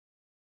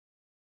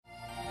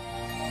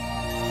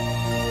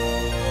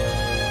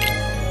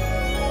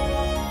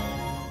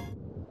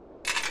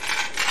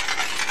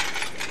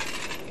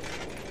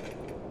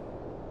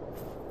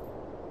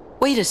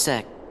Wait a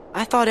sec.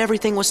 I thought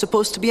everything was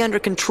supposed to be under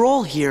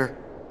control here.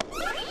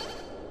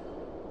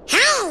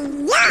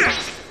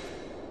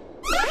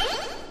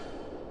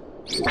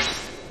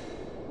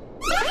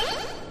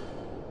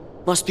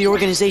 Must be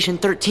Organization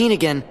 13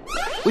 again.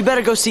 We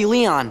better go see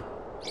Leon.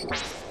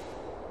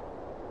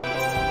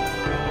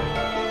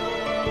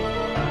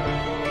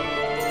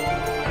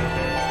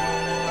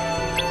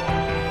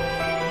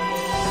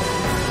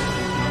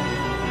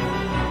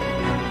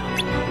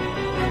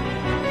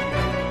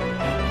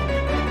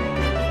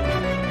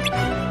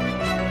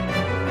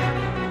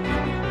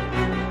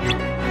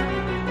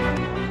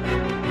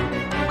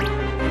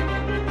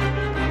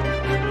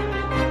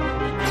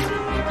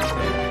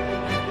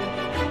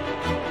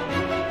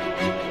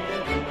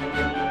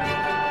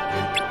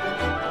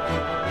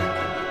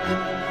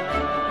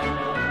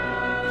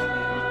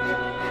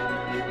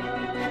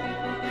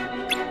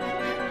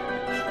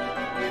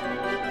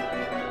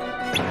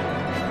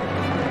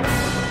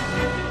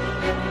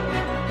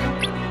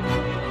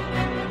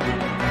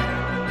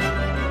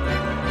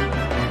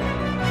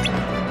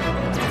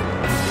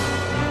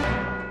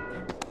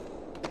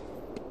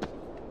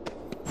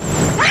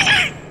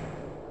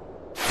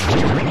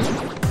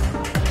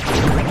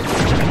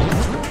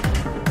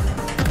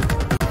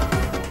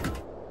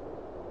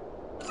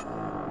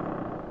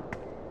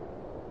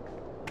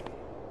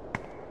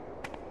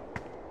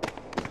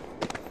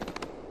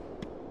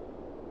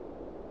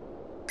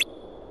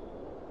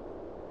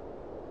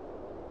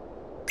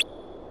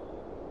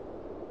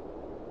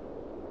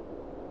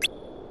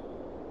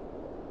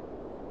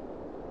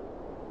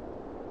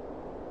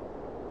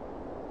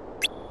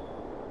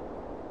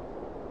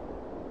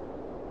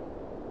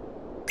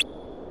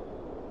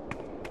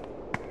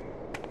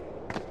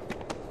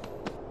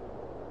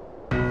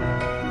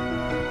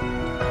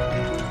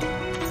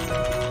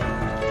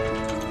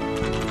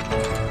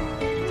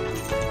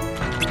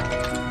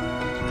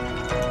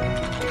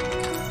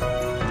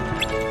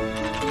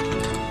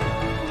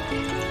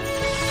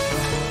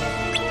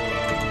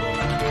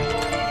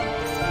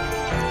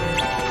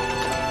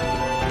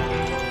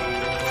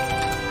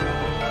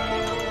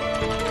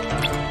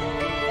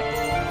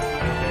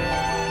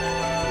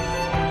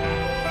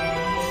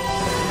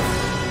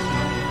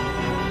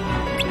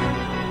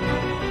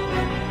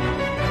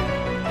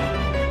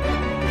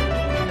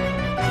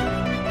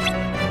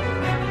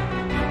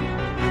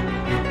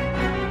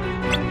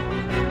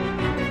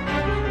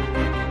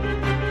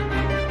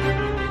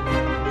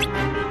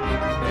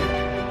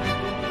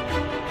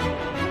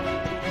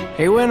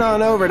 He went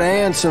on over to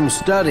Ansom's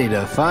study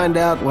to find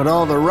out what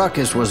all the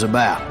ruckus was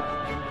about.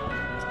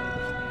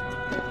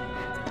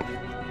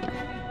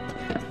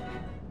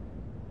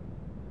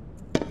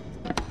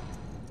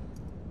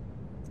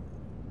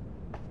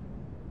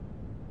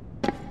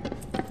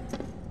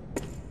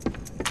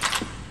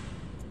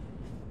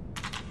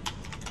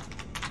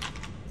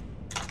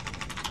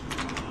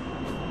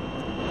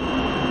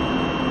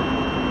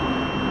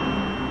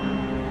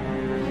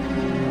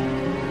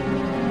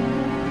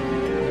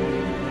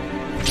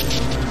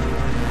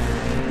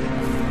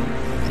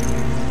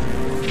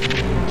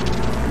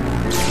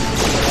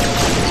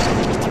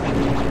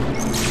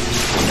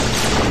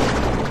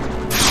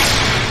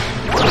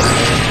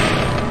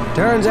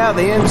 Turns out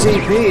the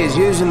MCP is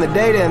using the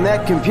data in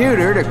that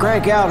computer to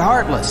crank out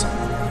Heartless.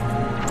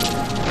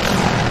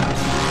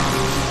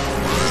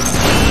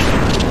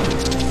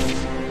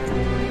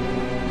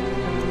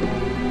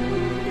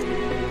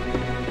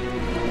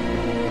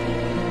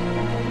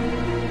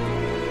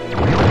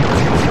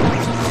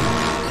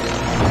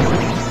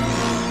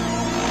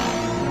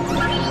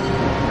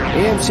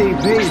 The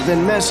MCP's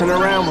been messing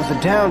around with the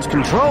town's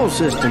control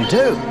system,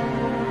 too.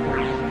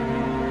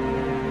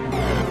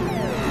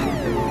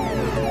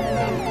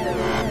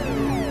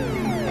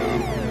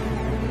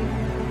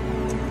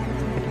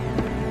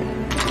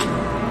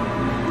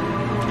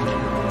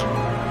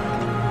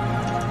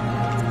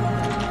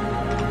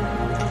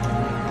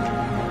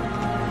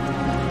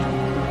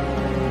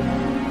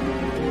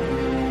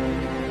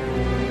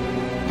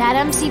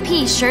 That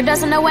MCP sure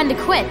doesn't know when to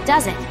quit,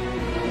 does it?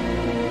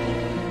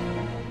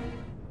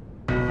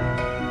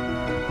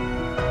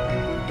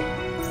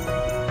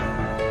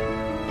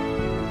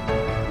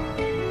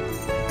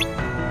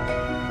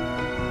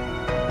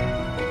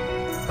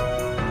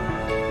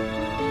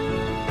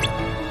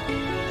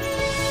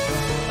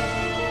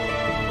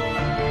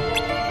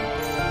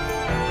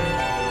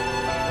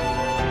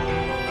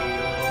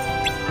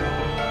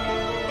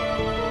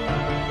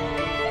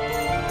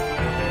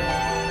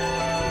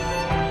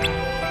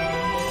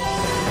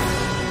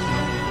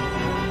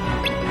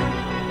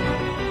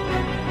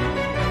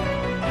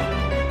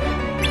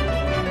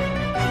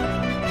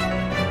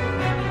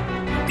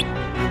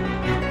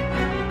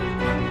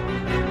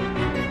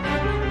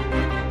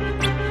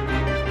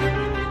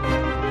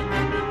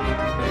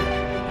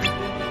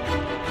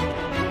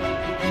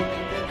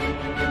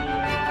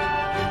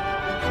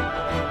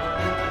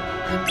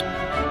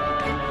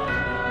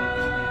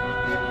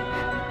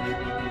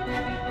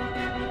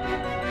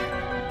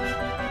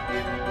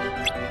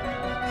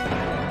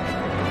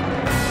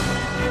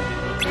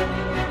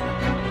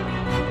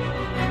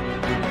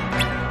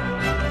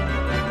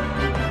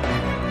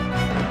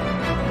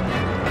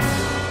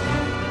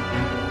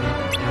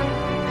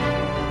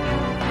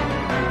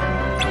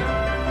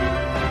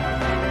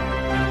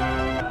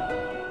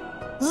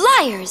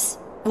 liars!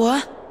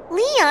 What?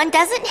 Leon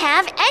doesn't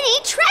have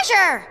any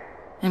treasure!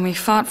 And we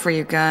fought for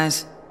you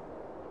guys.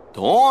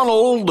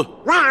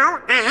 Donald!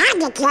 Well, I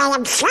had to tell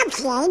him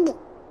something.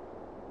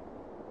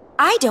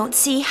 I don't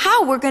see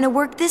how we're gonna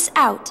work this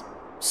out.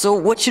 So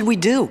what should we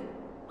do?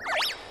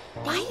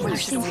 I didn't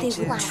think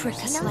they would trick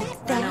us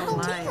like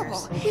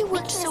that. We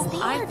worked so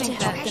hard to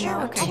help them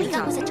out. Okay,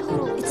 That was a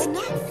total... It's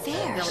not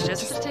fair. They'll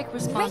just take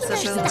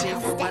responsibility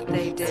for what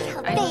they did.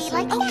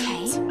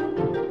 Okay,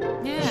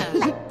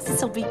 Yeah,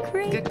 this'll be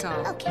great. good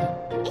call. Okay,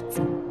 it's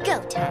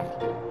go time.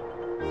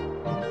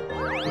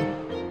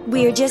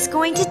 We're just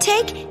going to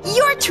take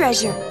your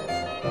treasure.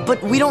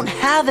 But we don't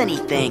have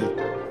anything.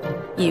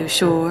 You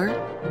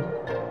sure?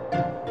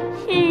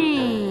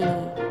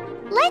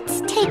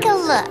 Let's take a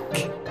look.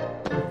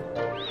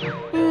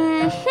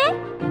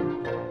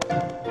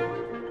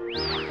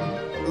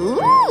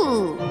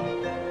 Ooh!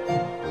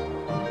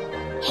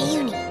 Hey,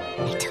 Uni,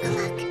 I took a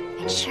look,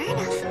 and sure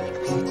enough...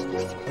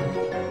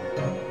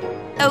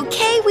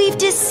 Okay, we've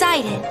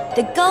decided.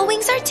 The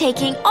Gullwings are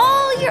taking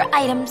all your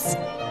items.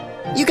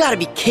 You gotta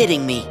be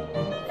kidding me.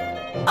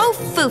 Oh,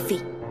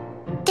 Foofy.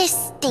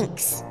 This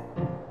stinks.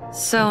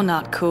 So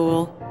not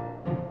cool.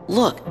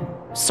 Look,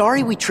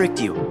 sorry we tricked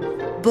you,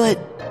 but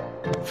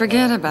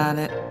Forget about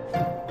it.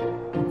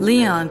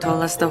 Leon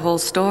told us the whole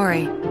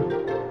story.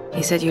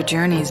 He said your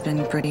journey's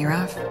been pretty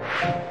rough.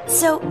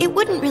 So it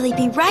wouldn't really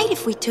be right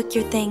if we took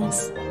your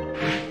things.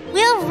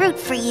 We'll root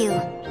for you.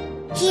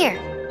 Here,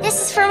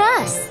 this is from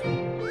us.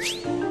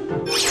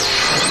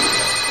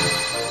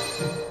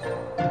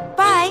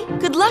 Bye.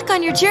 Good luck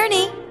on your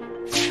journey.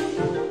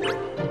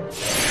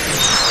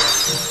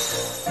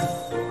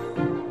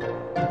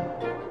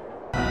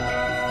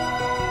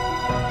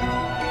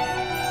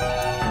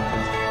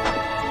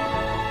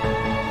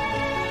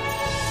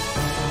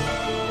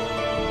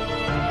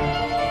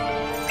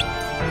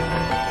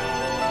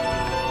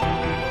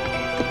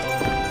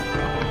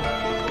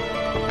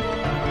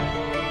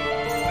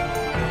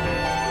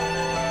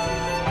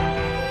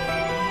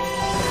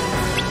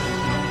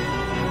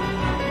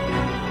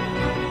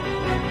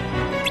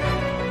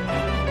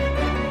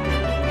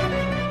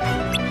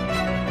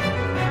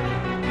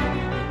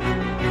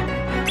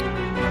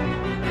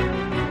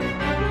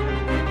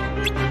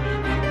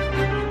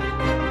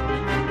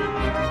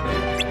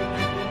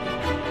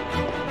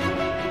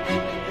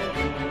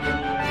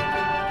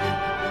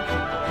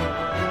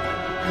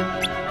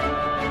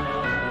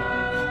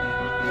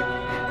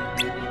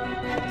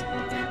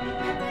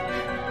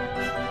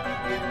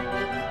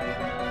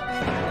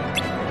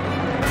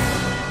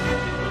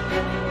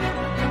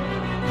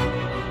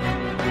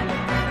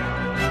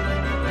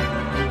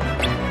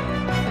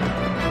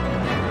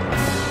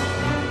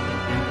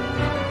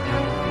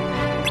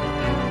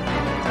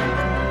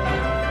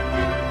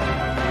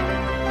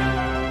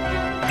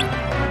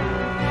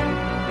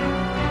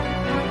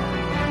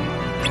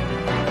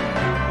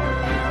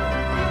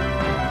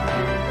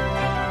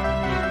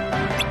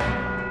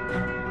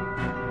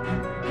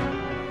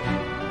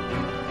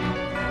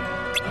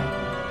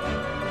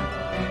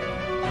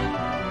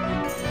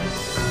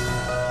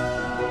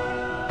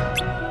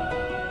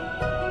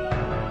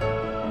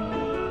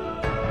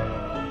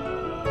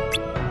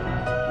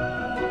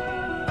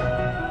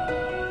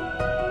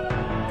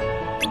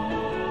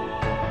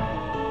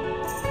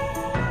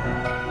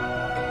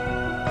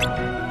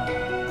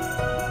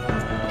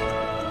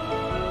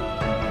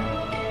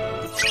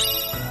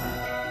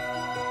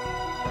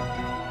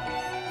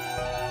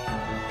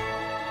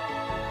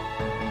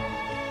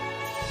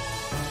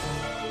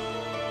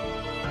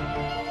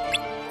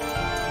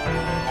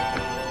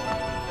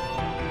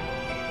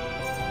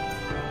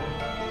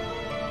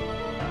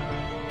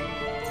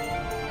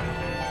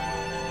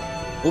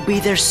 we'll be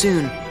there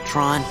soon,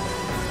 Tron.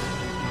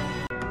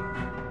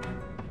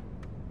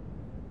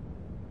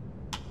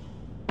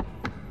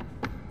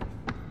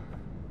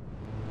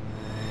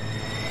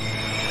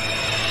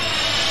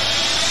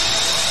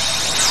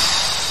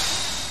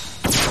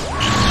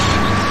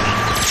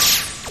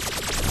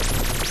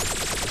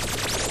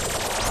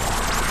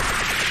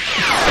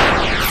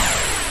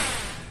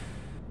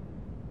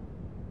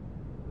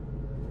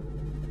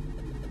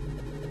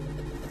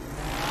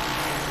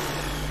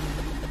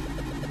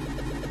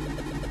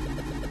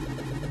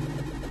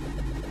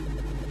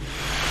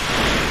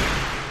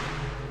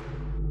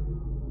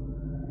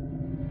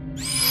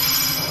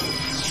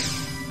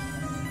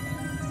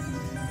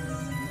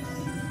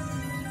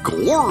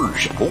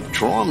 Gorge, hope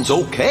Tron's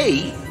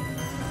okay.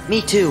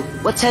 Me too.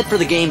 Let's head for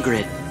the game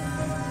grid.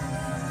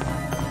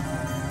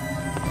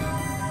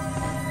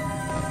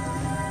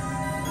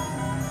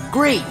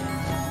 Great!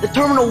 The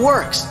terminal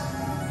works!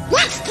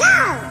 Let's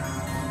go!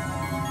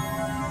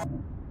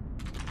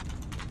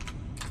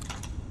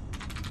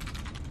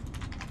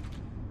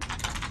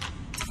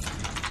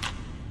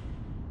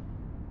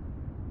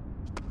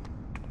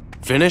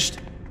 Finished?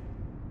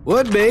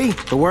 Would be,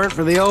 if it weren't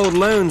for the old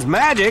loon's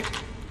magic.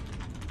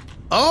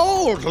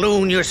 Old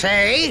loon, you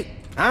say?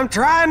 I'm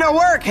trying to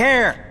work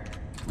here.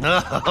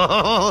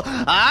 Oh,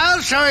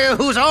 I'll show you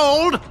who's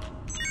old.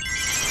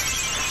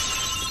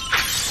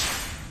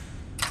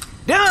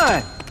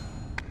 Done!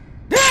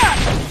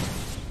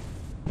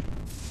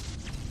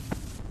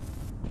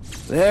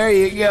 There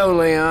you go,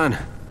 Leon.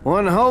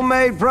 One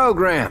homemade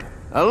program.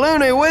 A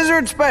Looney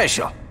Wizard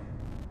special.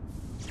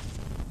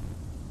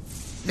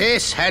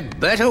 This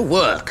had better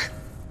work.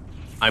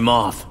 I'm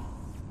off.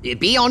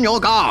 Be on your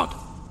guard.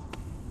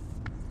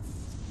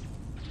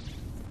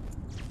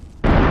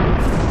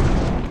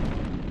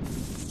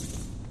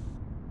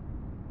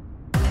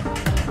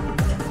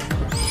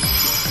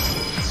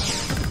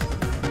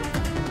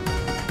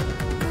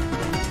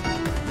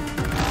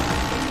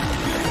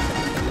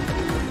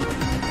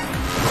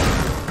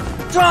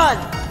 Run!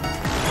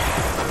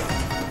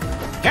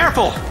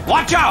 Careful!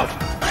 Watch out!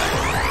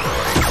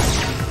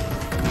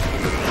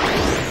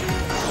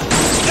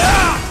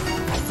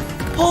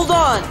 Hold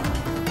on!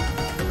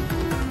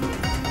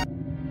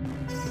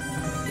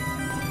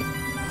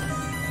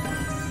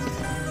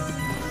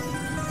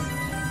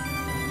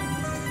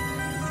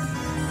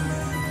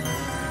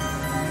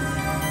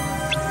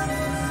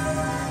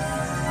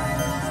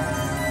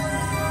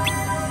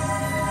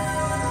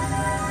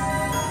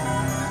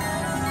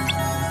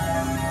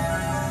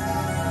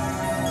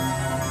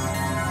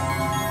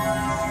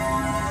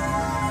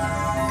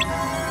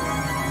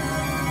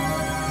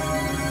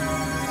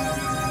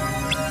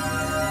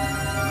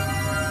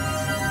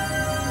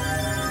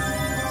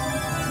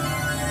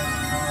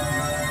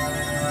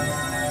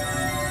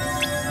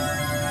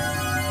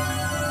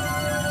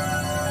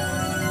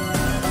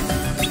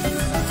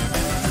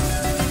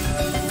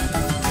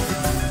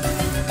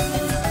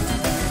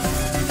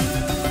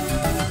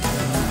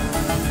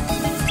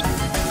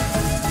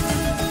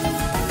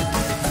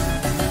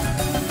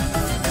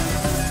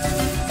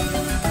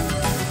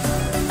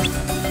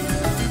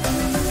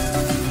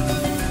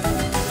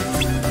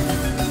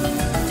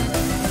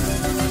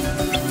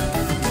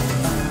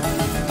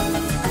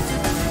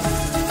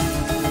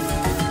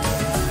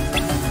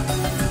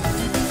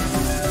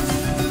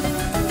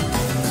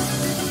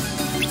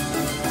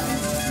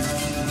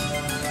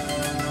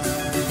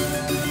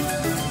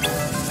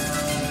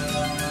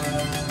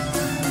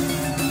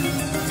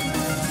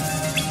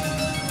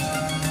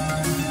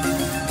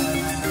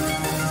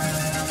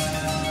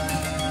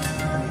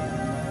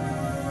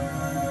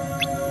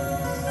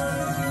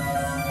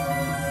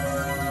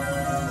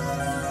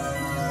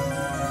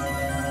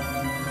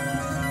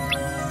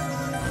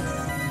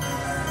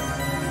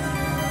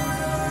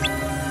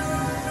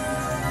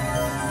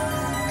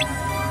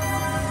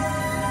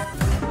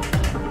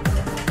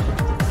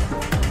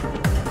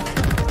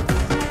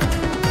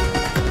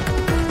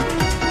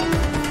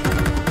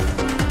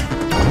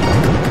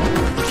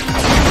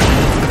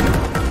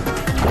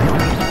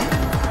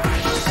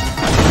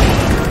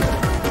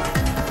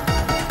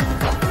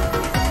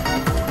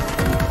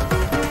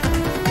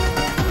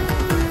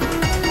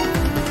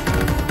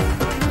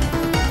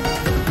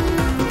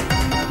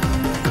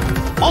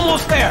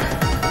 Almost there!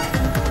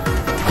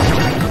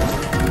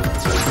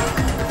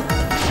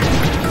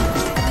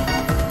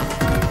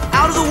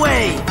 Out of the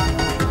way!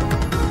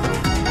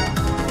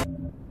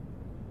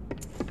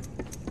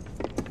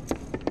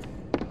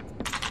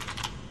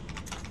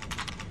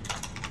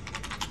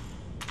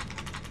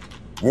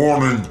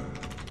 Warning.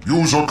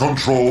 User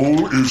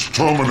control is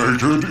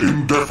terminated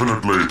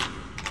indefinitely.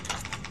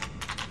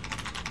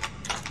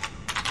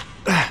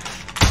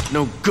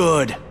 No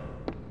good.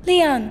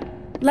 Leon,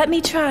 let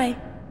me try.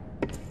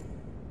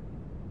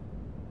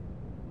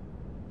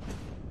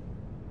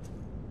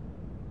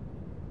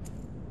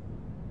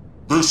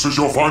 This is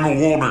your final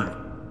warning.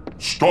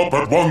 Stop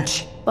at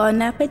once.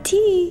 Bon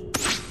appetit.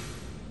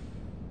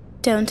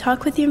 Don't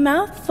talk with your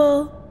mouth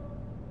full.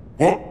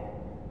 What?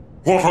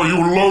 What are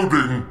you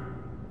loading?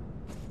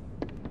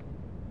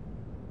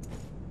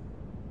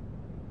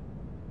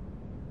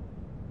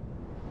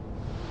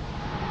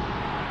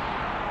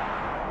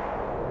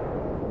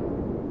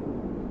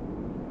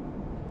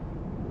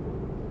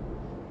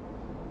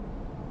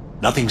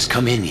 Nothing's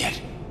come in yet.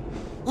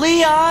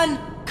 Leon!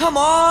 Come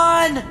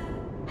on!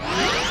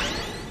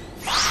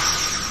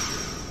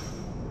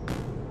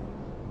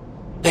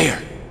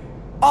 There.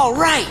 All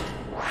right!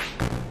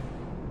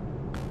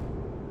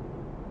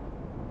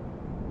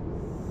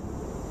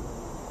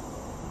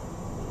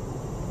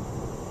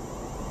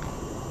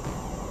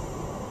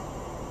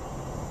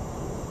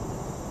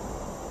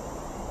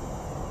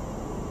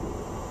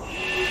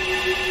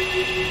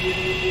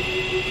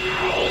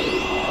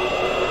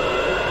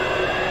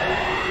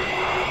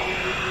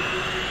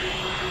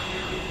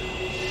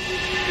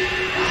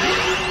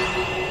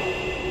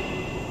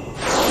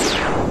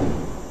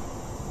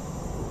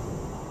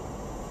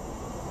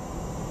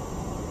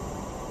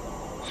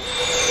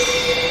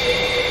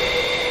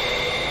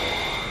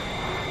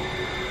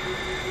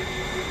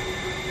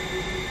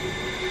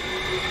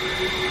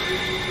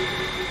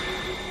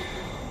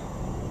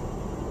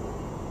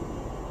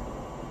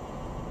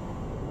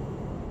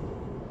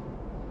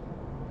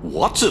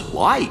 What's it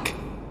like?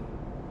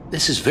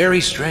 This is very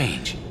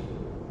strange.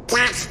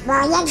 That's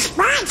William's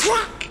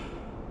magic.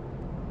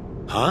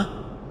 Huh?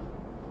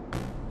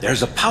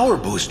 There's a power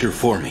booster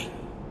for me.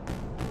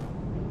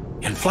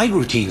 and flight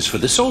routines for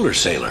the solar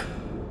sailor.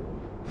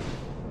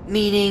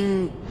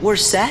 Meaning, we're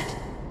set?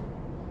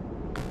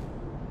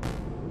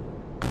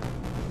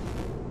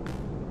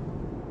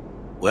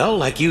 Well,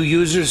 like you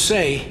users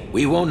say,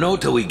 we won't know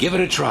till we give it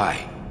a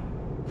try.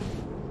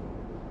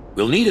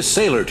 We'll need a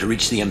sailor to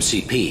reach the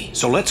MCP,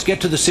 so let's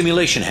get to the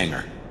simulation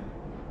hangar.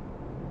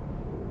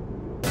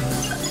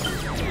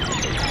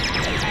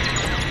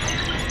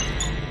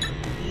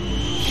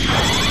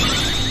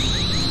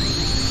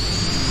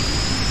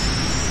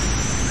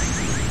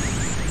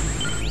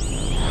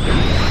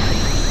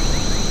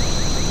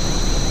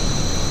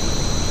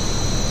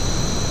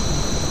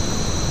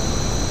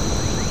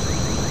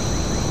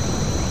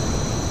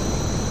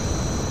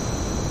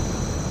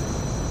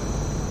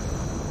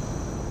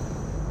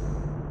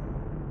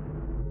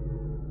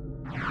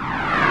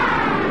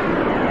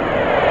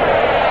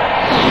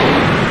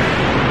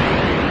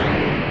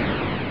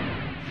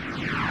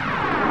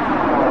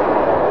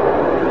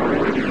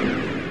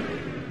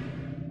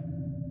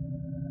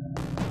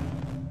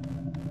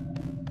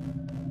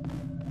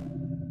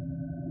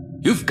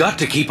 You've got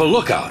to keep a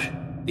lookout.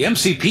 The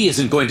MCP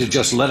isn't going to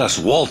just let us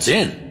waltz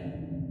in.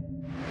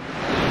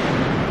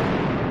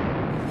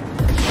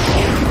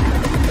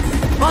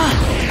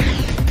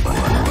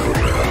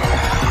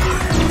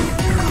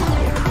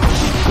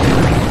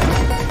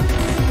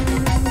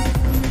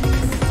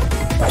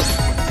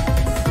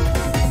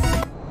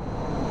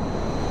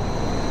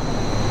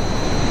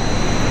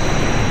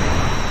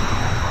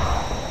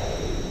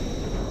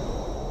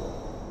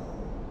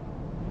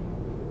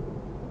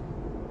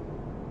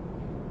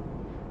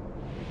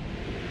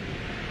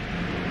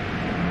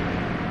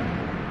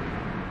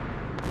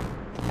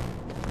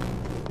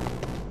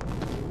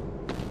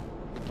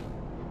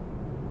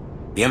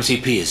 The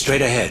MCP is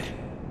straight ahead.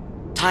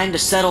 Time to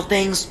settle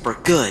things for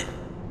good.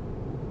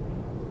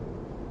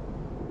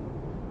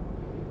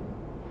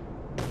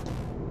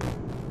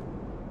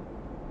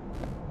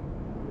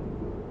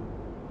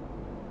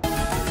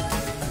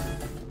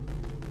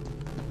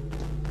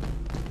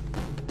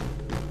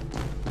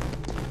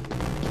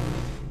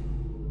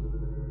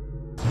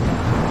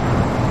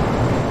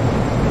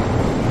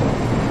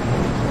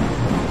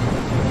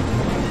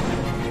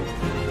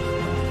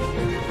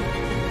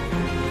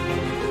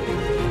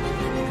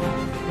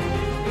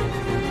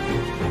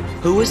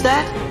 Who was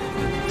that?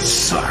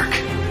 Sark,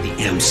 the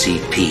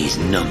MCP's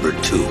number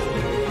 2.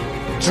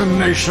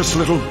 Tenacious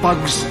little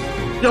bugs.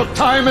 Your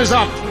time is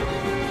up.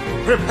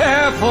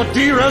 Prepare for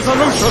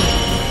de-resolution.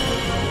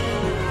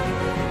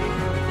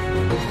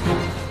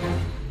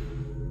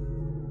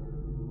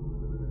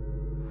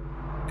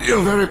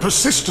 You're very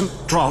persistent,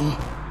 Tron.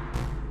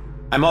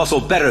 I'm also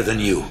better than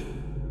you.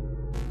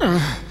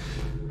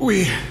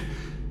 We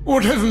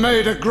would have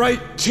made a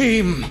great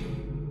team.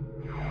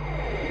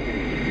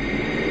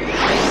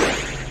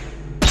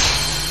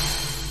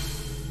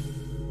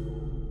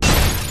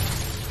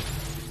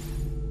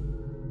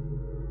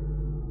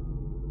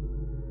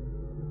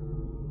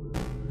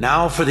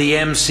 Now for the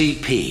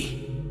MCP.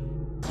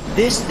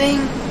 This thing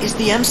is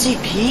the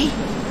MCP?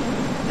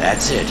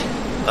 That's it.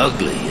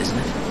 Ugly, isn't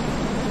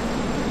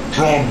it?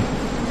 Tron,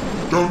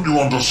 don't you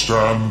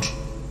understand?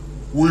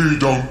 We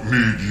don't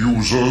need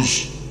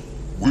users.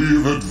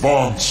 We've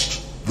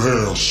advanced.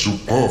 They're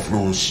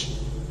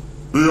superfluous.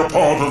 Be a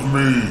part of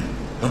me,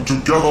 and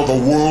together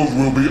the world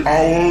will be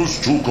ours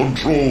to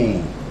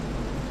control.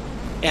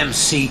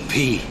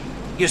 MCP.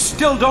 You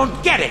still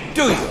don't get it,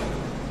 do you?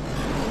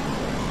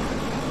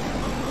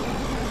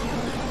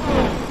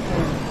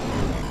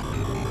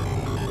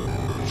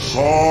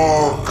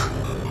 Sark!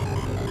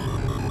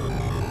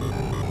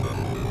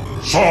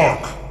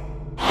 Sark!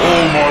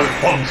 All my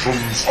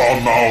functions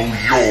are now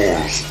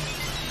yours!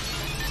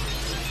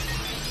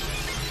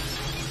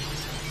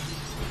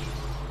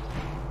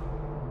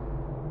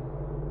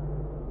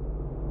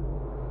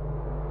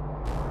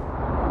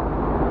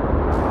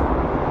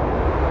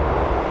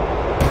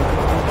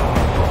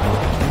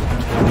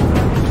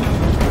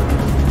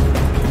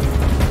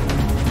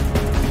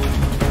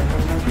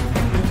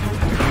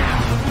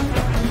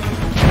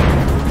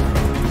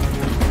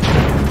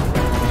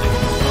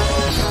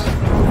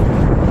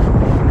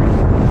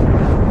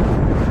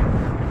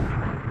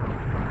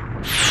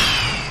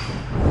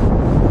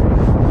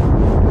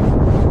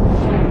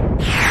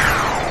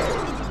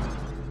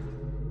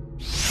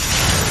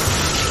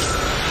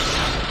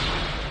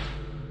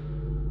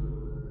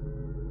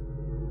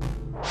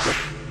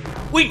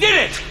 We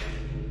did it!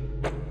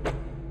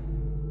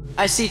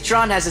 I see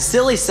Tron has a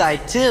silly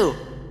side, too.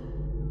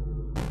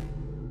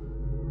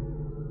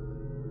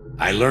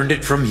 I learned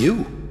it from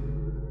you.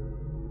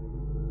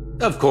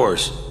 Of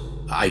course,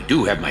 I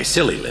do have my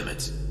silly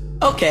limits.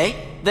 Okay,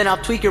 then I'll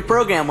tweak your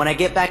program when I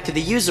get back to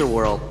the user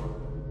world.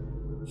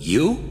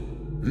 You?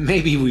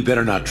 Maybe we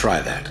better not try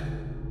that.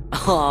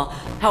 Aw,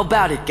 how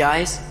about it,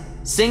 guys?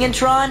 Singin'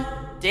 Tron,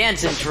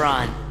 dancin'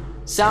 Tron.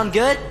 Sound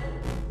good?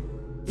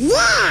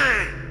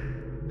 Yeah!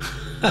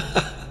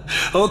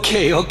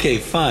 Okay,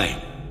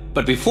 fine.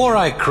 But before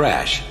I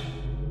crash...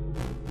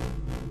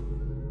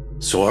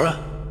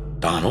 Sora?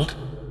 Donald?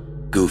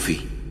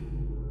 Goofy?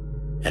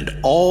 and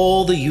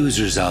all the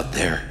users out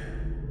there.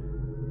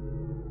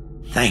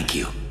 Thank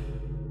you.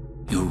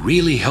 You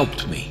really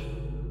helped me.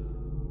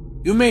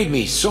 You made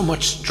me so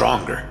much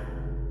stronger.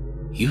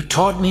 You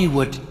taught me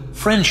what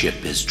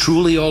friendship is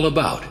truly all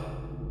about,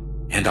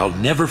 and I'll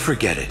never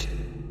forget it.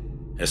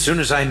 As soon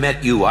as I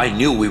met you, I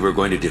knew we were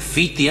going to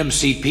defeat the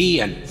MCP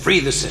and free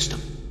the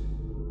system.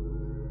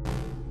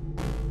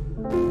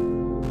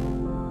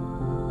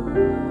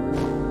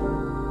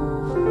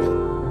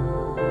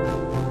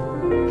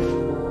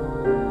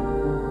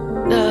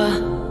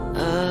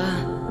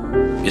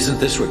 Isn't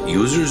this what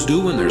users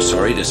do when they're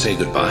sorry to say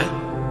goodbye?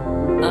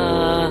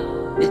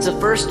 It's a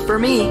first for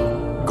me.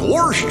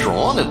 Gosh,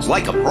 Tron, it's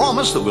like a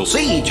promise that we'll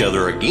see each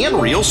other again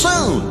real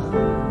soon.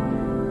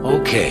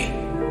 Okay,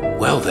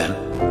 well then.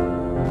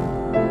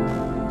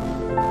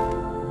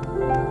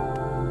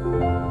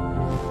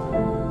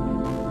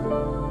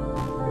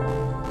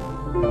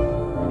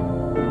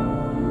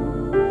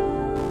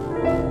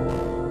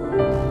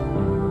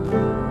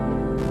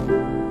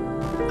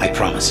 I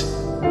promise.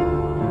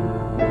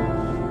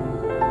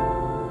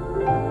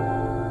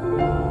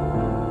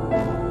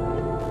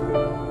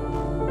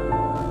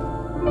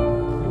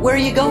 Where are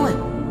you going?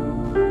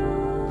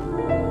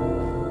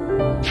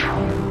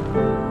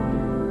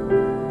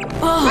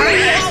 Oh!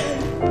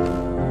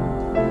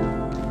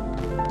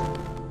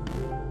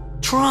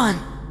 Tron!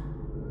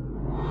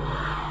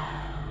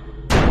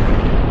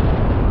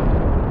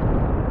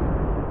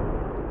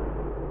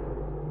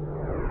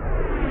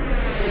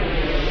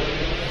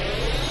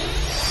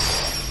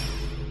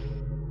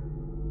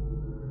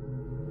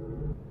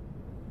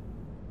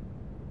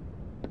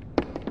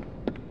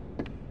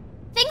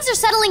 Things are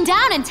settling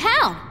down in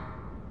town.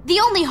 The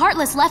only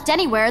Heartless left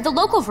anywhere are the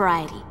local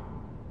variety.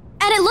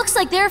 And it looks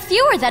like there are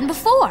fewer than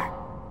before.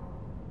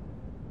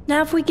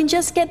 Now if we can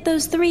just get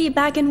those 3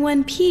 back in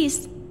one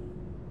piece.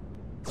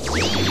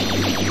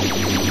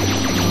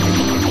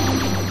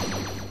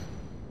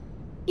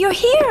 You're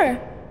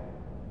here!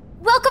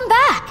 Welcome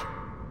back!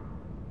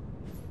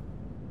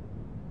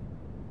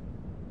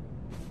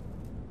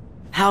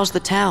 How's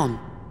the town?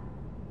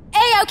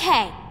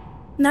 A-okay!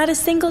 Not a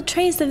single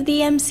trace of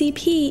the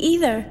MCP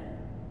either.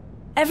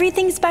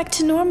 Everything's back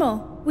to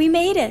normal. We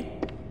made it.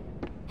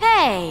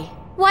 Hey,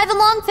 why the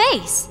long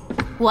face?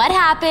 What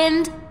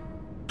happened?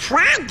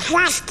 Tron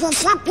just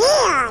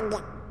disappeared.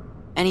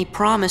 And he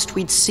promised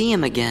we'd see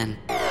him again.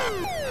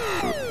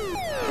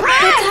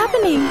 What's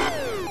happening?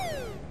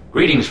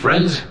 Greetings,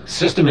 friends.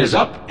 System is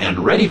up and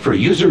ready for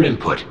user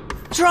input.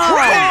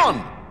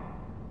 Tron!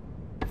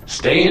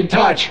 Stay in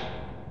touch.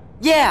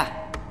 Yeah!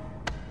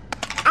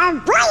 Oh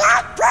boy,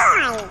 oh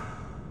boy!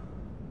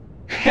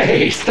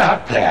 Hey,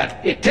 stop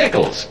that. It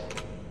tickles.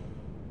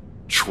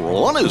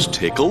 Tron is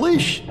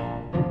ticklish?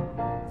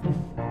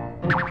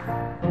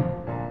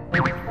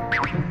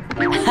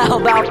 How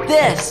about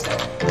this?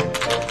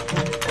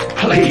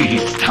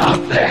 Please stop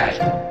that.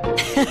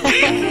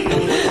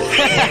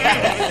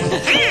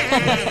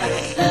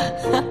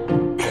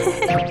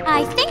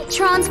 I think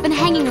Tron's been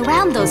hanging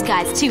around those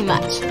guys too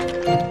much.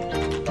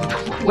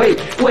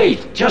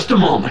 Wait, just a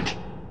moment.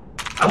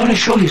 I want to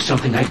show you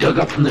something I dug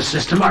up from the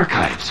system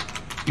archives.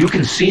 You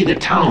can see the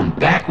town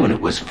back when it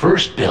was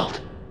first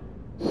built.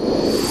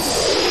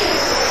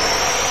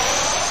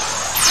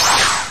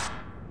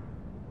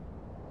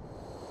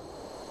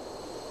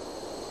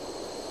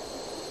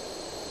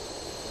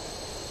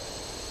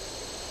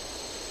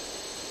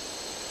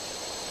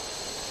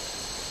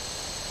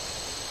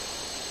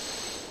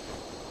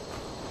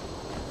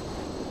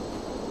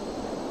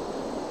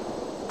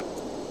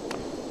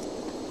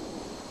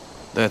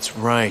 That's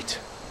right.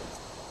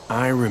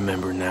 I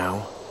remember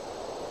now.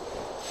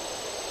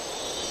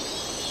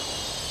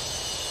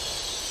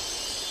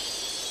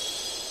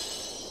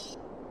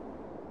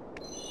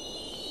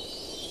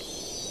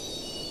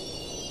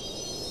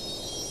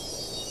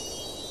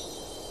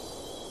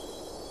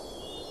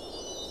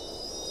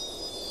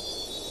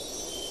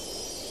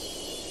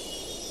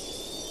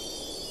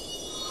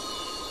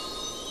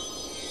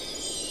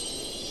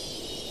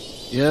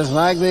 Just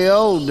like the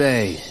old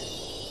days.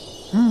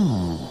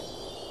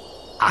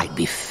 I'd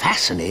be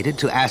fascinated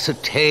to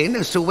ascertain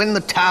as to when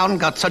the town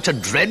got such a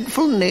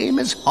dreadful name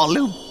as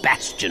Hollow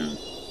Bastion.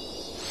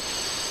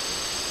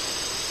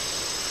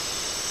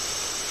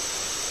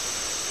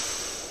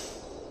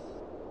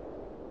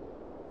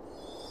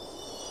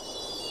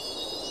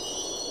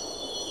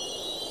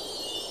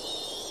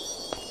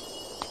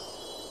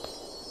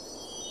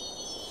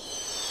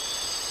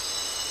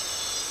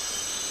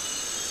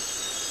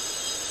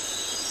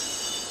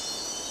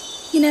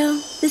 You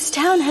know, this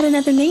town had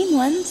another name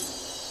once.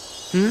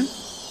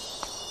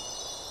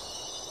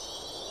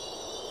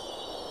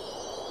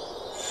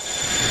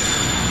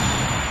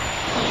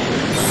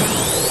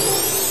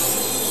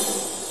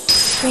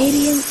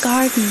 Radiant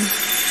Garden.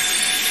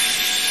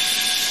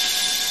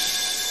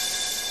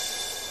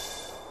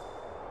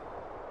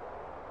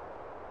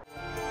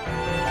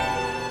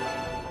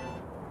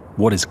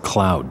 What is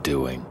Cloud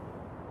doing?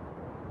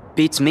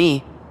 Beats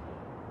me.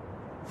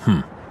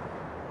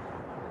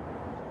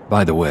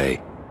 By the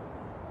way,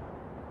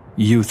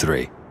 You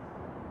three.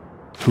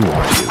 Who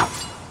are you?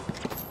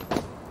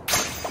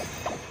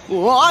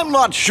 Well, I'm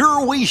not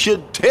sure we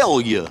should tell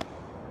you.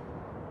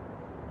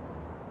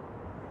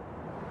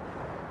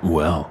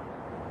 Well,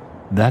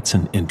 that's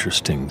an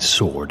interesting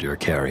sword you're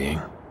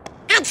carrying.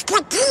 It's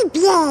the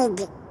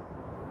Keyblade.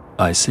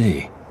 I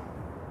see.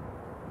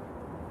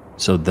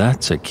 So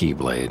that's a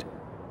Keyblade.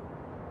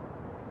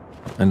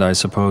 And I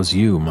suppose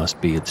you must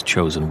be its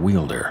chosen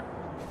wielder.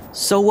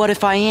 So what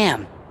if I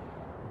am?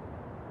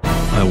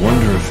 I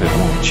wonder if it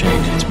won't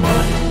change its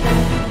mind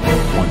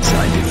once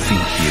I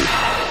defeat you.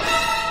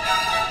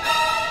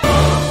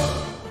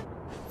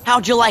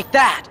 How'd you like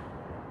that?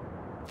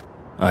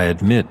 I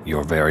admit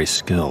you're very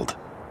skilled.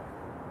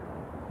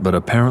 But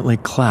apparently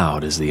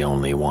Cloud is the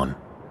only one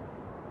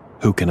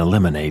who can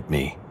eliminate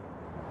me.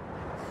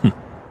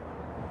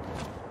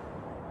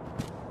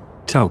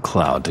 Tell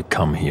Cloud to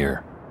come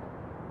here.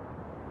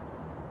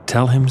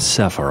 Tell him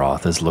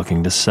Sephiroth is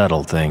looking to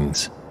settle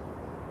things.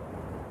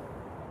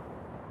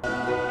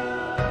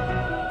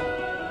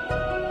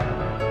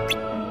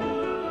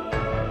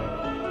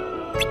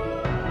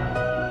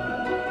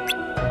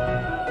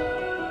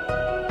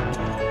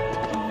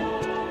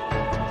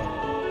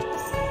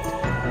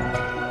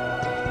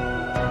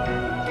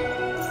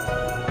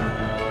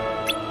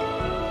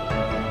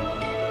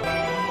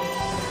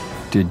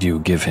 Did you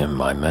give him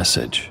my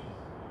message?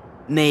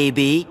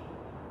 Maybe.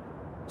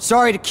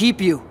 Sorry to keep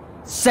you,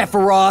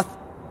 Sephiroth.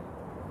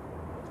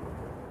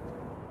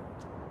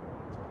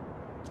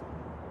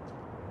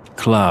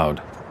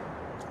 Cloud,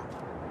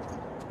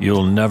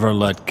 you'll never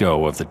let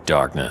go of the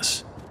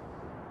darkness.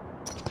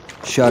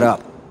 Shut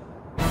up.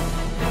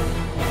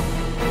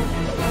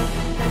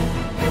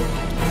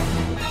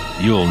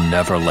 You'll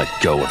never let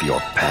go of your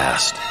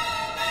past.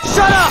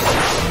 Shut up!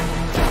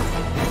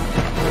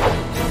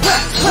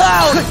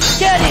 Cloud,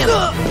 get him!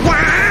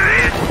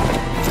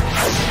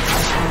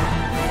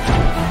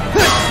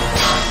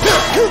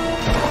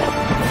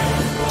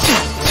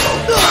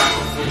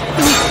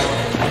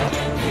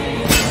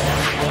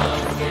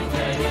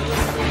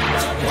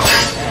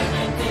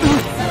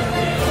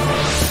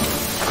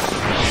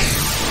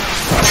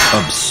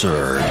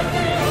 Absurd.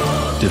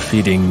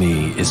 Defeating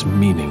me is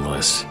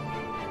meaningless.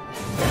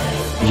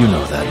 You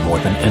know that more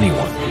than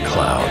anyone,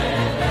 Cloud.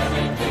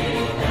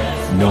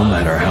 No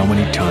matter how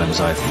many times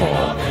I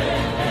fall,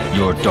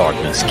 your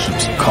darkness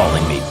keeps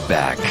calling me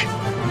back.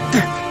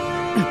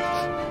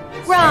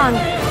 Wrong.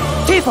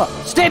 Tifa,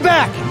 stay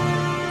back!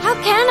 How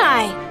can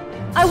I?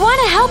 I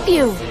want to help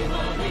you.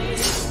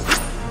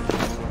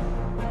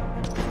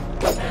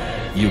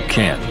 You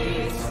can't.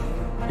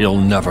 He'll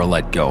never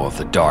let go of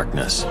the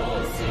darkness.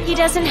 He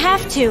doesn't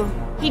have to.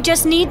 He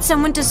just needs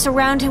someone to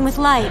surround him with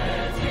light.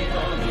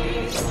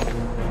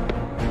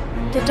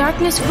 The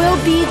darkness will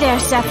be there,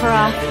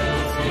 Sephiroth,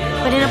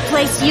 but in a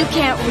place you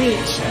can't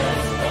reach.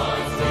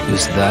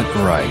 Is that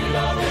right?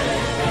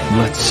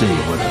 Let's see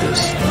what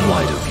this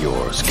light of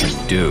yours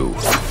can do.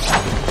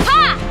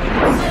 Ha!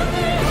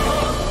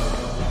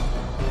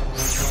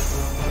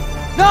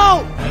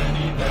 No!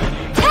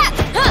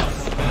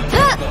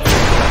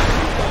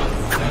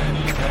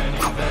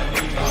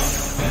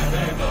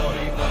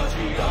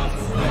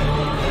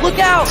 Look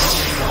out!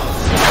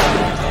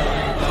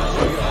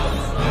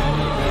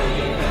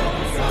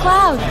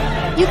 Cloud,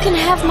 you can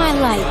have my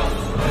light.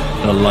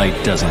 The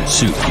light doesn't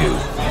suit you.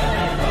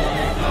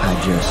 I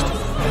just...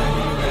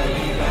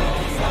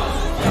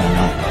 don't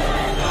know.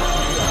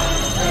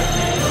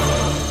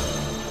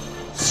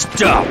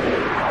 Stop!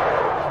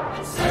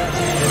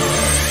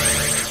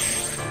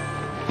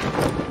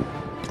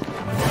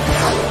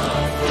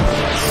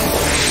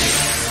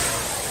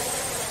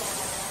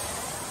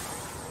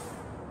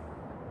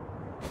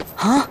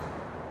 Huh?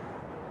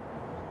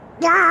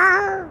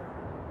 No.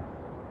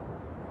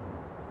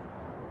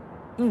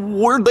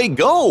 Where'd they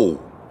go?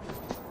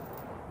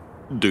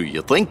 Do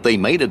you think they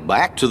made it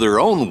back to their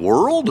own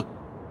world?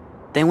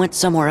 They went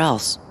somewhere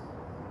else.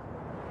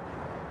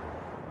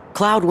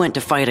 Cloud went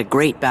to fight a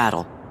great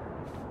battle,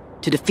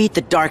 to defeat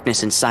the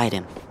darkness inside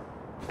him.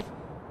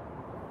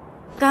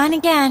 Gone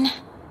again.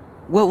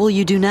 What will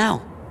you do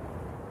now?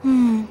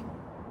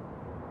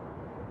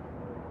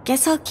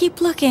 Guess I'll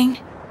keep looking.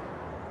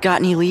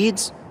 Got any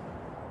leads?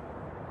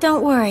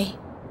 Don't worry.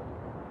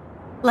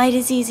 Light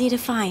is easy to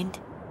find.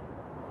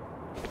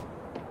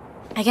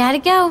 I gotta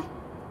go.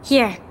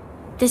 Here,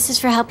 this is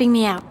for helping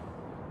me out.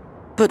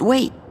 But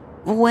wait,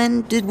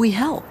 when did we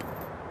help?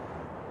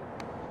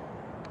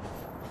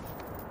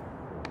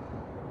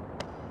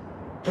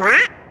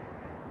 What?